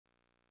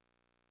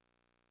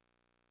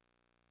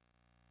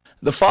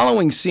The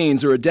following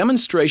scenes are a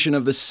demonstration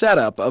of the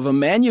setup of a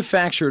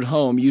manufactured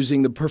home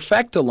using the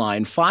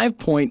Perfecta-Line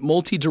 5-point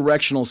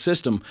multi-directional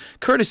system,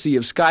 courtesy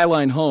of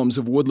Skyline Homes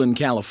of Woodland,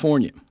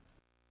 California.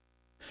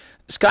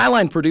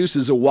 Skyline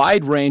produces a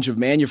wide range of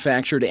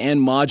manufactured and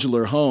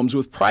modular homes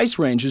with price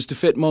ranges to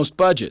fit most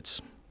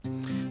budgets.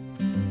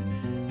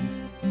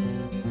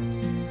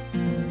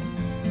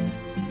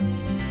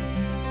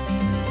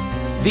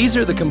 These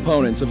are the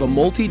components of a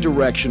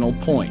multi-directional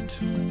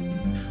point.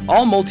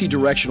 All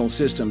multi-directional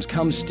systems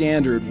come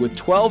standard with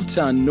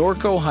 12-ton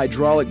Norco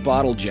hydraulic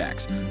bottle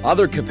jacks.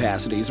 Other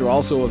capacities are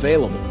also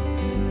available.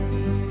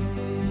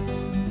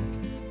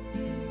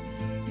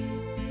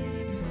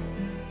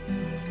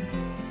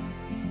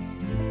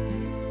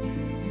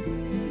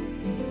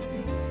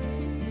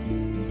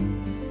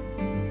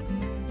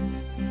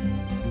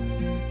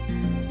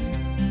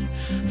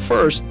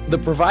 First, the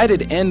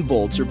provided end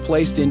bolts are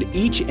placed into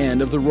each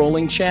end of the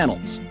rolling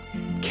channels.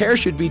 Care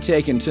should be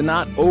taken to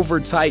not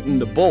over-tighten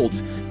the bolts,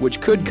 which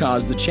could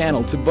cause the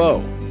channel to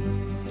bow.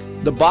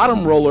 The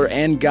bottom roller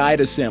and guide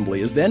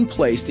assembly is then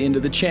placed into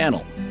the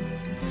channel.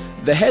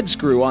 The head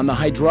screw on the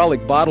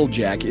hydraulic bottle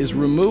jack is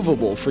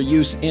removable for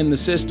use in the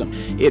system.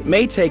 It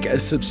may take a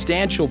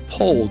substantial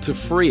pull to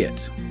free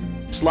it.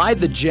 Slide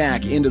the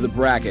jack into the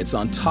brackets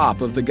on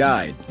top of the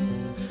guide.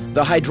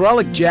 The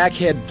hydraulic jack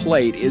head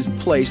plate is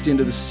placed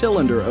into the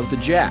cylinder of the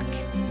jack.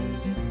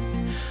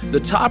 The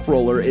top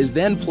roller is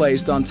then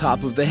placed on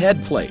top of the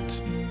head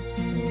plate.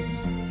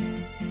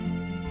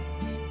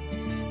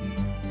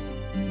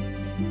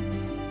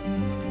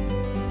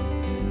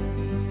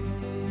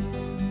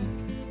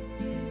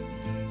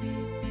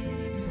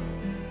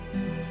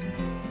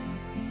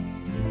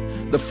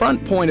 The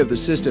front point of the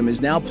system is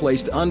now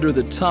placed under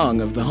the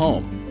tongue of the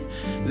home.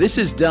 This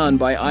is done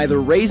by either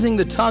raising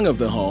the tongue of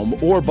the home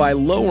or by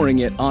lowering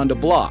it onto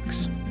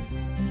blocks.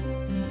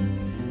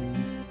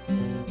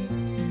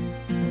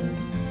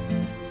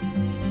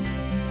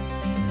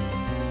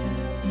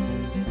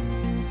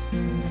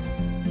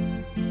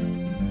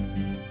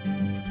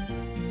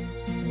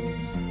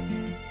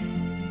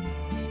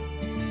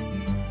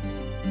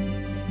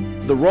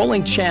 The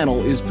rolling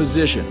channel is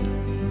positioned.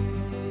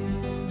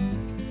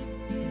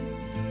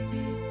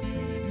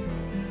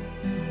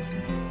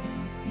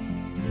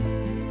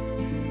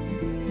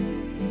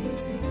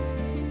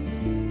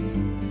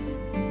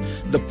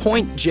 The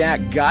point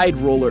jack guide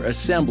roller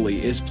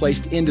assembly is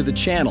placed into the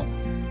channel.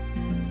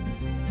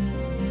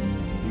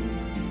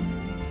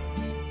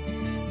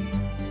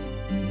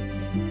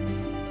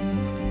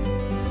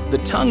 The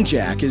tongue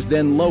jack is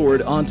then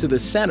lowered onto the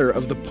center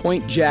of the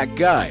point jack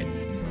guide.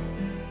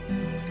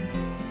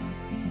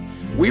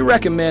 We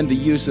recommend the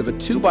use of a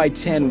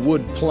 2x10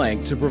 wood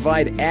plank to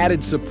provide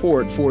added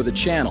support for the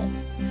channel.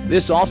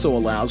 This also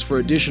allows for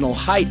additional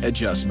height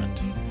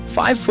adjustment.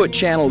 5-foot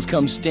channels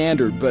come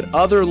standard, but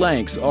other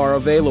lengths are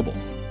available.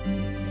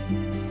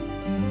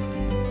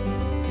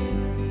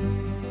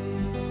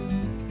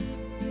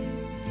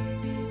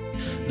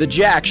 The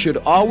jack should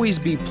always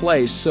be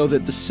placed so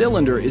that the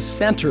cylinder is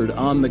centered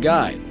on the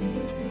guide.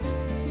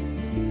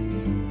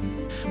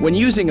 When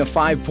using a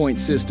 5-point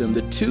system,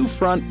 the 2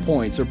 front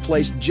points are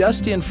placed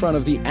just in front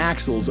of the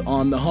axles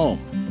on the home.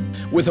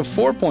 With a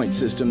 4-point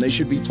system, they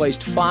should be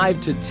placed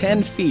 5 to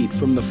 10 feet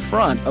from the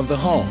front of the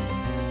home.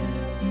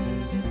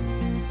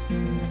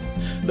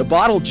 The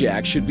bottle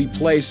jack should be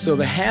placed so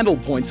the handle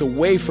points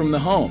away from the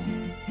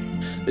home.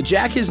 The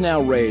jack is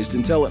now raised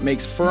until it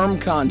makes firm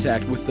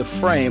contact with the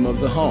frame of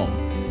the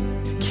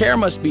home. Care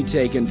must be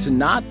taken to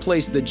not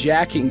place the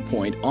jacking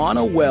point on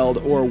a weld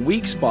or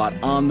weak spot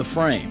on the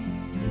frame.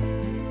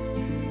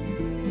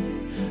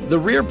 The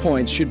rear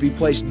points should be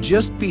placed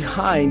just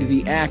behind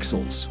the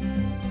axles.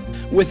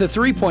 With a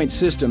 3-point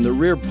system, the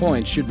rear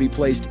points should be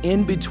placed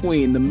in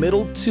between the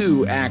middle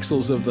 2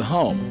 axles of the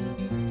home.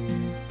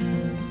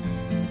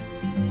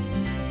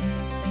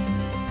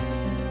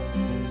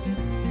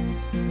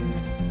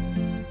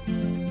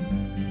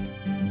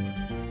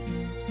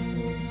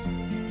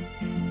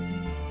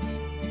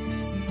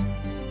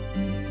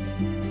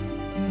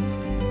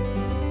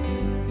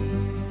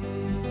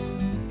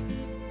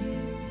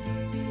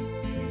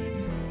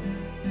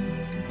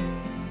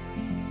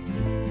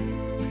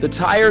 The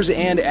tires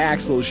and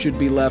axles should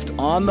be left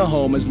on the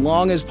home as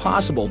long as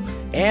possible,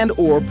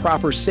 and/or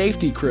proper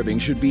safety cribbing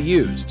should be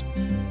used.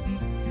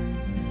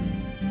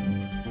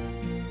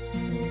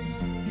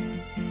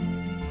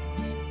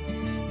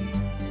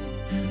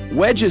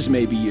 Wedges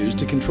may be used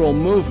to control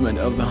movement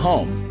of the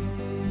home.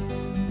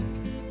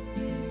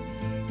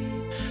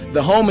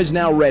 The home is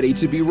now ready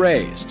to be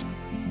raised.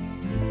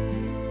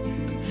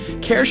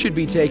 Care should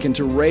be taken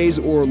to raise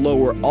or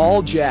lower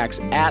all jacks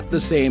at the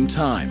same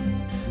time.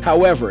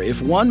 However,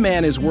 if one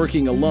man is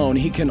working alone,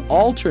 he can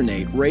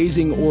alternate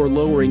raising or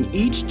lowering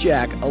each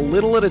jack a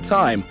little at a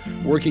time,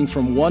 working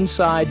from one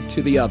side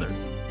to the other.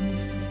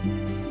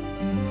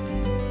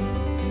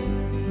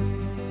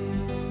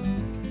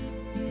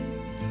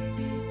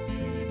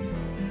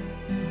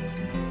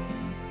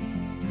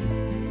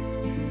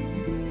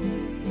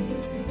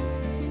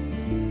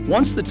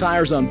 Once the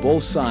tires on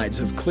both sides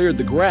have cleared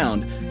the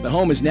ground, the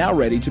home is now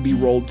ready to be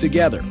rolled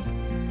together.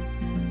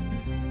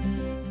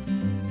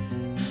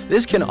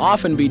 This can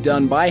often be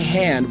done by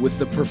hand with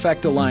the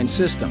Perfect-Align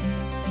system.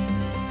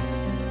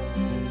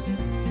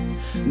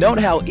 Note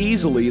how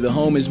easily the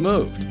home is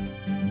moved.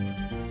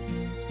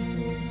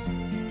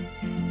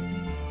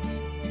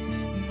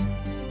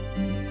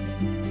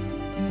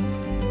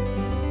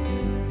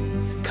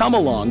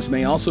 Come-alongs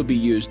may also be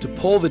used to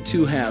pull the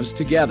two halves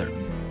together.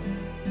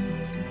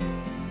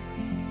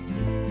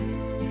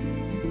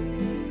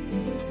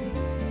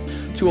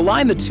 To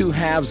align the two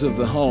halves of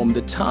the home,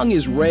 the tongue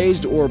is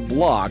raised or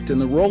blocked and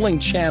the rolling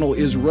channel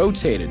is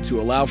rotated to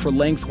allow for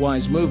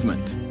lengthwise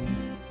movement.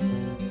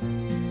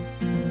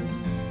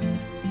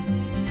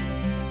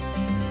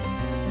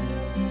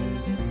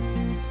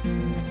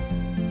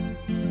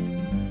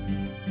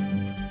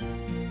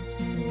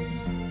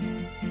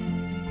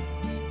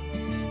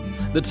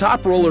 The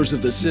top rollers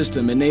of the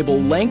system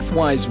enable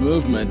lengthwise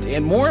movement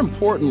and, more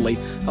importantly,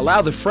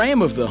 allow the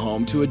frame of the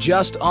home to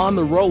adjust on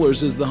the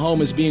rollers as the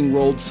home is being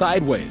rolled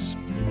sideways.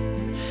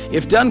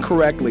 If done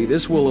correctly,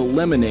 this will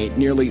eliminate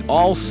nearly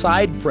all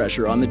side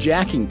pressure on the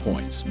jacking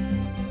points.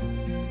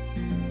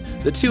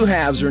 The two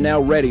halves are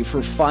now ready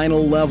for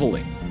final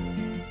leveling.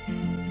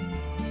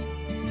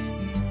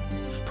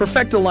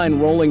 Perfect-Align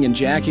rolling and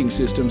jacking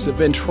systems have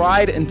been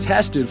tried and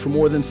tested for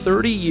more than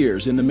 30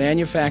 years in the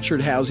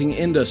manufactured housing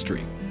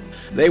industry.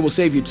 They will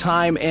save you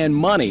time and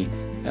money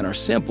and are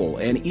simple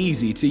and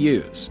easy to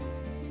use.